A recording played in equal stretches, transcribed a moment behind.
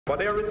But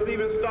they're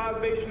receiving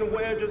starvation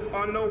wages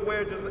or no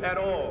wages at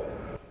all.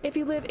 If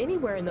you live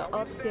anywhere in the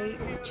upstate,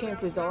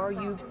 chances are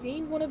you've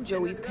seen one of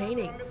Joey's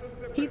paintings.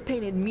 He's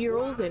painted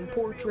murals and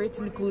portraits,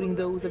 including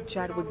those of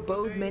Chadwick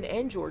Boseman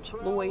and George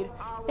Floyd.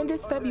 And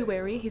this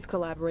February, he's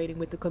collaborating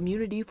with the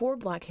community for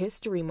Black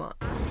History Month.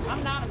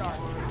 I'm not an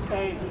artist.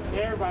 Hey,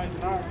 everybody's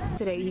an artist.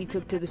 Today, he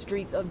took to the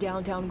streets of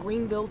downtown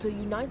Greenville to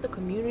unite the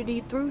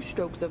community through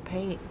strokes of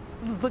paint.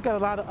 Just look at a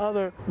lot of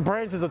other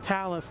branches of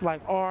talents like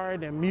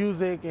art and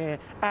music and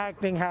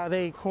acting, how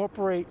they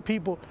incorporate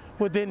people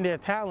within their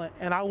talent.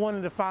 And I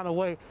wanted to find a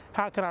way,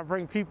 how can I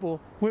bring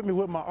people with me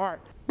with my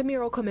art? The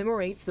mural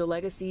commemorates the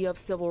legacy of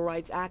civil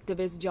rights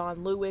activist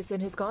John Lewis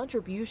and his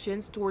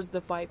contributions towards the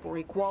fight for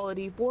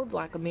equality for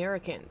Black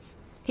Americans.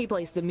 He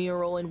placed the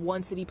mural in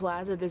One City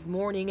Plaza this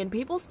morning, and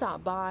people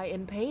stopped by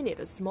and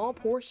painted a small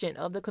portion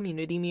of the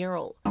community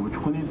mural. I was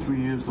 23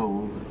 years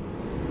old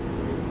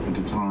at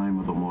the time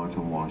of the March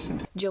on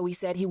Washington. Joey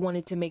said he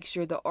wanted to make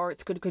sure the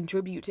arts could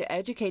contribute to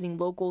educating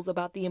locals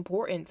about the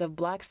importance of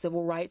Black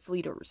civil rights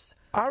leaders.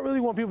 I really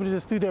want people to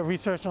just do their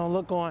research on,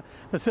 look on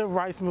the civil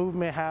rights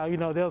movement, how,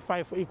 they'll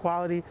fight for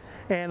equality,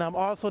 and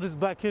also this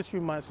Black History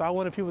Month. So I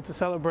wanted people to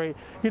celebrate,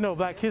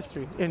 Black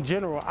history in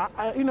general.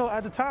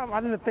 At the time, I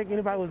didn't think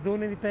anybody was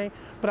doing anything,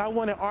 but I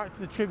wanted art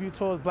to tribute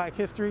towards Black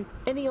history.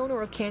 And the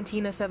owner of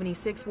Cantina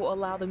 76 will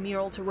allow the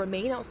mural to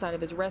remain outside of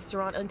his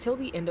restaurant until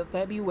the end of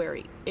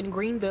February. In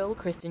Greenville,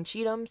 Kristen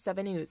Cheatham,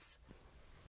 7 News.